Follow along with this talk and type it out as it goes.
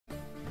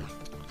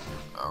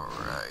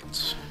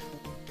Alright.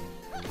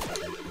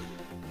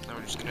 Now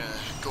we're just gonna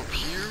go up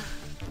here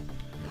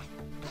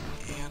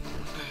and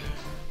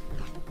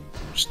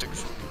stick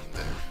from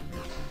there.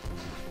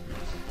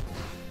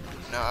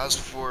 Now as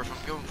for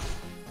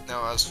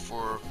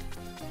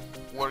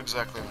what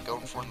exactly I'm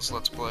going for in this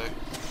Let's Play,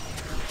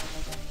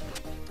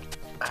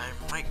 I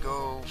might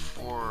go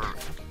for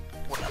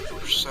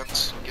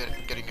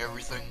 100% getting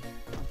everything.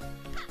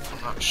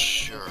 I'm not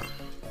sure.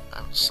 I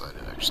haven't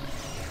decided actually.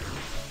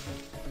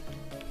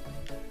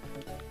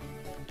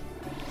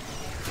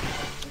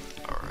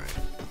 Alright.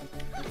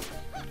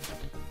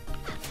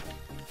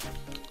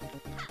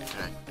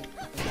 Okay.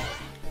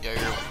 Yeah,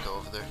 you're able to go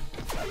over there.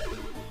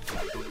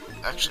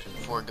 Actually,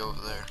 before I go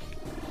over there,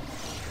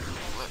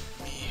 let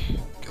me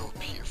go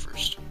up here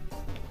first.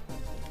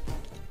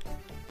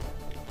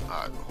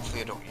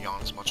 Hopefully I don't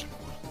yawn as much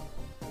anymore.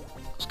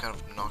 It was kind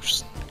of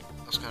obnoxious.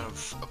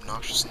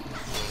 In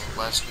the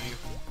last video.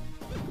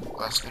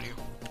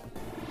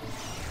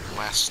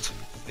 Last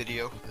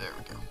video. There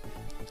we go.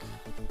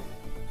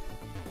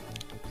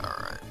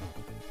 Alright.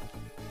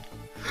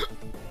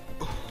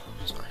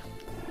 Sorry.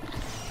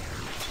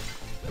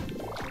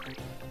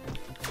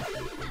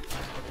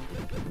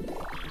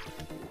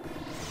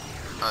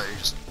 You're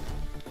just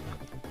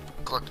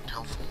collecting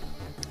health.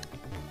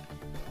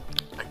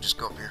 I can just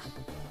go up here.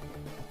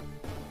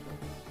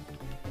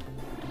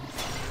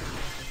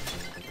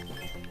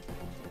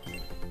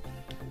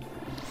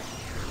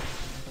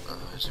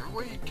 Is there a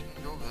way you can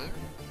go over there?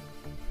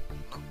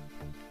 No.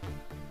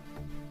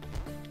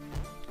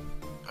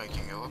 Oh, you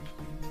can't go up?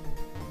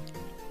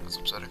 That's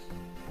upsetting.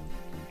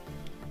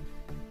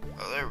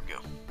 Oh, there we go.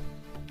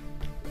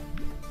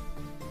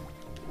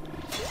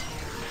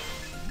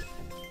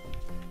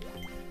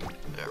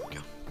 There we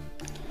go.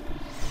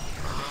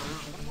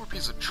 There's one more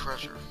piece of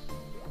treasure.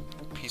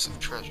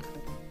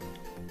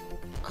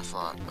 I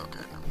thought,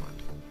 okay, never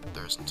mind.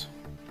 There isn't.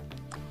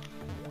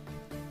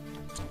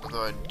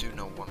 Although I do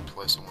know one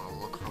place I want to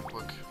look real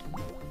quick.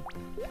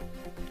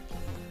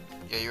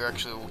 Yeah, you're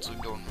actually able to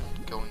go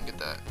and get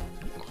that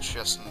little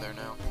chest in there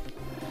now.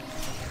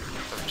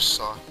 That I just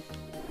saw.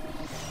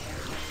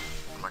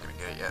 I'm not gonna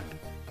get it yet.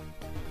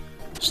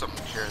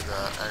 Something here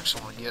that I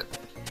actually want to get.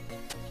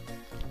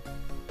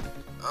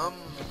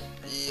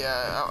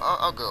 Yeah,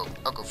 I'll go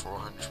for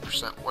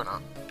 100%. Why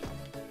not?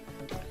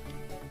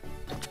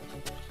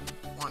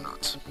 Why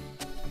not?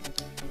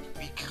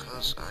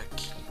 Because I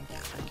can,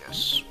 I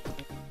guess.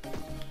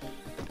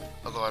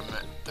 Although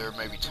there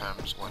may be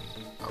times when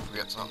I'll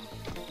forget something.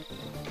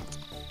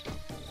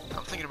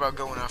 I'm thinking about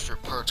going after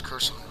Pirate's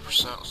Curse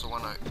 100%, so why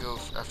not go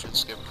after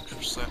this game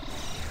 100%?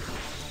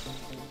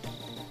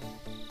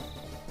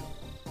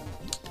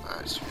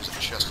 Alright, so here's a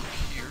chest up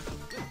here.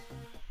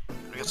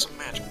 We got some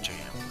magic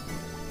jam.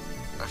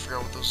 I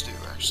forgot what those do,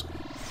 actually.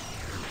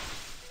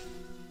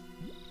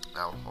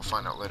 Now, we'll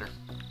find out later.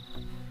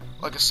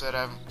 Like I said,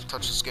 I haven't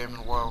touched this game in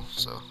a while,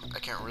 so I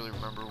can't really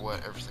remember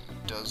what everything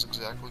does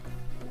exactly.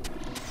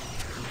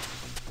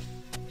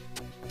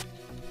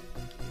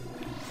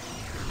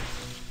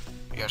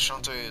 Yeah,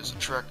 Shantae is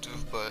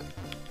attractive, but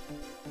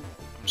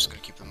I'm just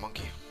gonna keep the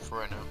monkey for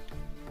right now.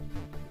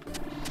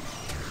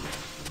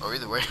 Oh,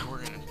 either way,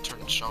 we're gonna turn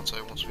to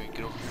Shantae once we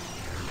get over here.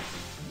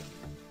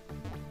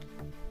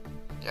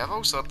 Yeah, I've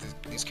always thought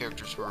these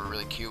characters were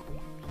really cute.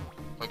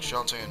 Like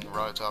Shantae and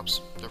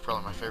Tops, they're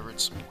probably my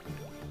favorites.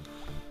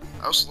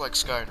 I also like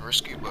Sky and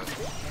Risky, but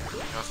you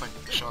know, I think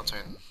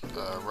Shantae and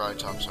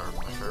Tops are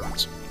my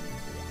favorites.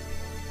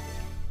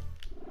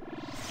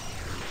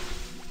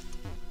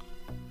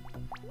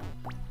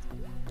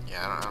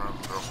 Yeah, I don't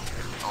have a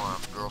girlfriend. I don't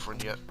have a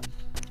girlfriend yet.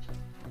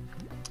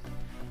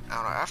 I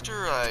don't know.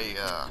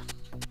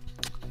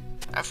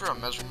 After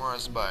I'm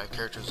mesmerized by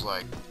characters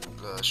like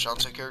the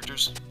Shantae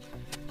characters,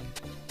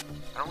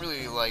 I don't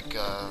really like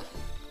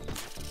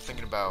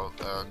thinking about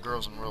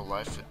girls in real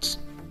life. I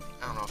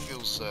don't know. It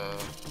feels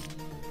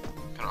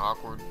kind of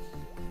awkward.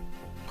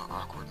 Not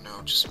awkward.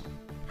 No, just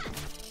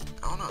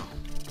I don't know.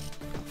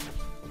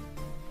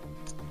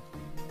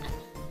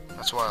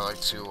 That's why I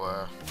like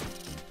to.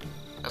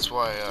 That's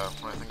why,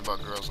 when I think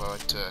about girls, I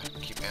like to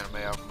keep anime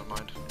out of my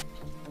mind.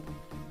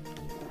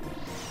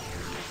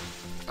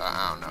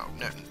 I don't know.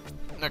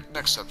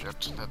 Next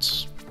subject.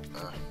 That's,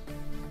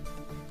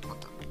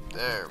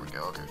 there we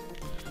go, okay.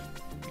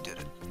 We did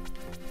it.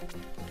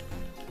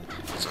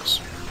 What's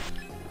this?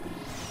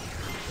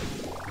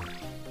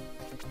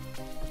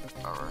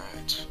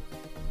 Alright.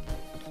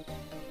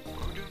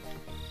 What are we doing?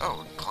 Oh,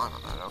 we can climb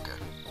on that, okay.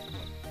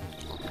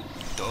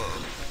 Duh.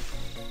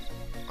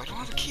 I don't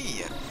have a key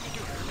yet. What am I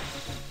doing?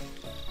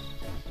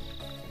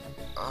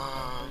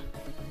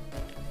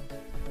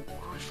 Where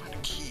do I find a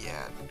key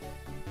at?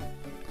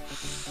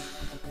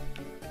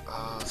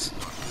 This is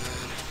not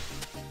good.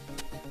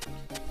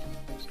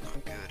 It's not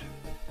good.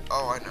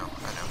 Oh, I know.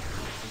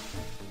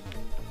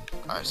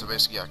 Alright, so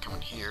basically I come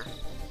in here.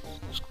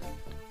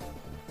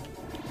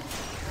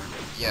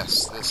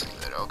 Yes, this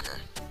is it, okay.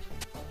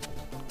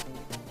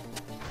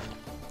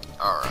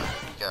 Alright,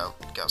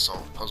 gotta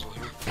solve the puzzle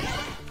here.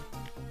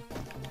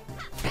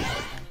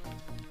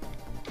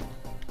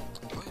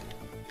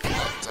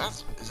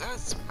 that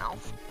its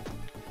mouth?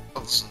 Oh,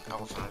 this is an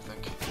elephant, I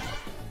think.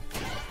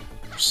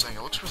 I'm just saying,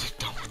 it looks really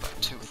dumb with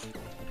that tooth.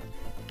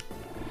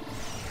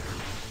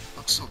 It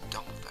looks so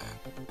dumb with that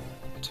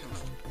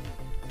tooth.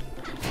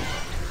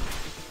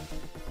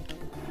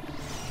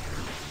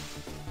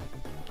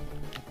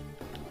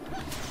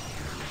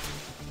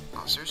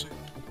 Oh, seriously?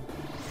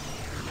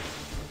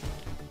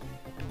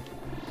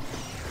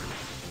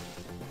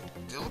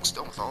 It looks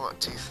dumb with all that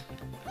teeth.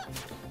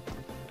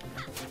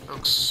 It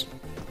looks...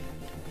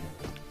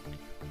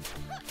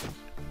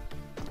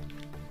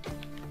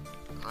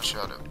 I'm not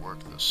sure how to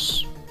work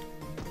this.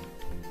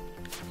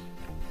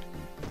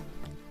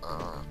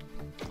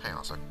 Hang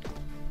on a sec.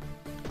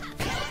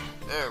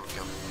 There we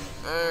go.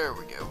 There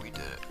we go, we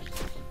did it.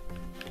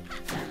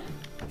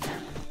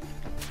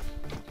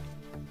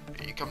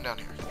 Here, you come down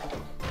here.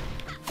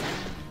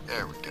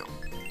 There we go.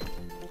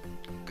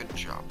 Good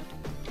job.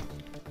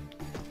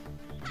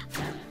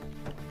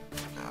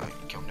 Now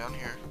you come down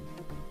here.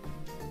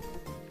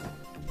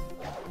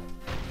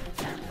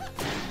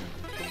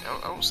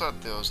 I almost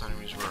thought those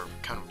enemies were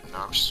kind of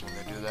obnoxious when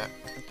they do that.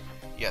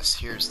 Yes,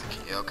 here's the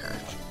key. Okay.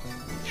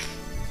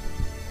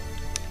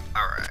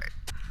 Alright.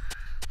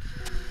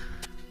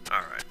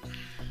 Alright.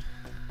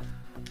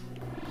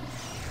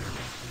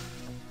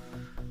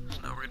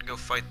 So now we're gonna go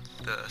fight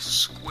the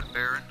Squid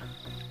Barron.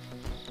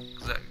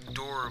 That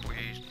door we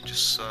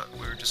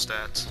were just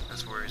at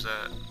is where he's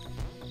at.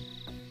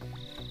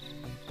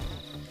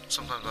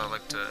 Sometimes I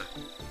like to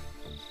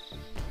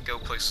go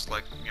places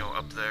like, you know,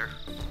 up there.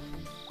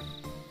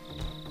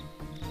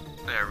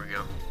 There we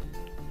go.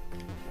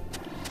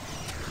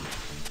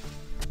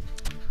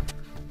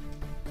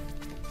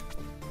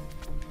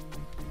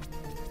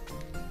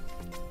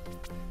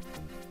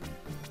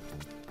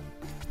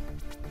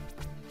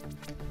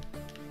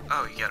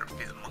 Oh, you gotta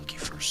be the monkey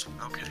first.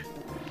 Okay.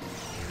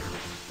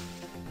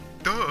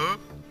 Duh!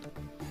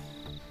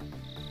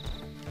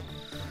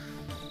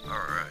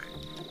 Alright.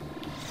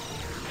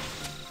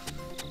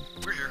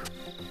 We're here.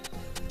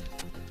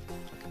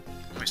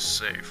 Let me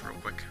save real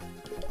quick.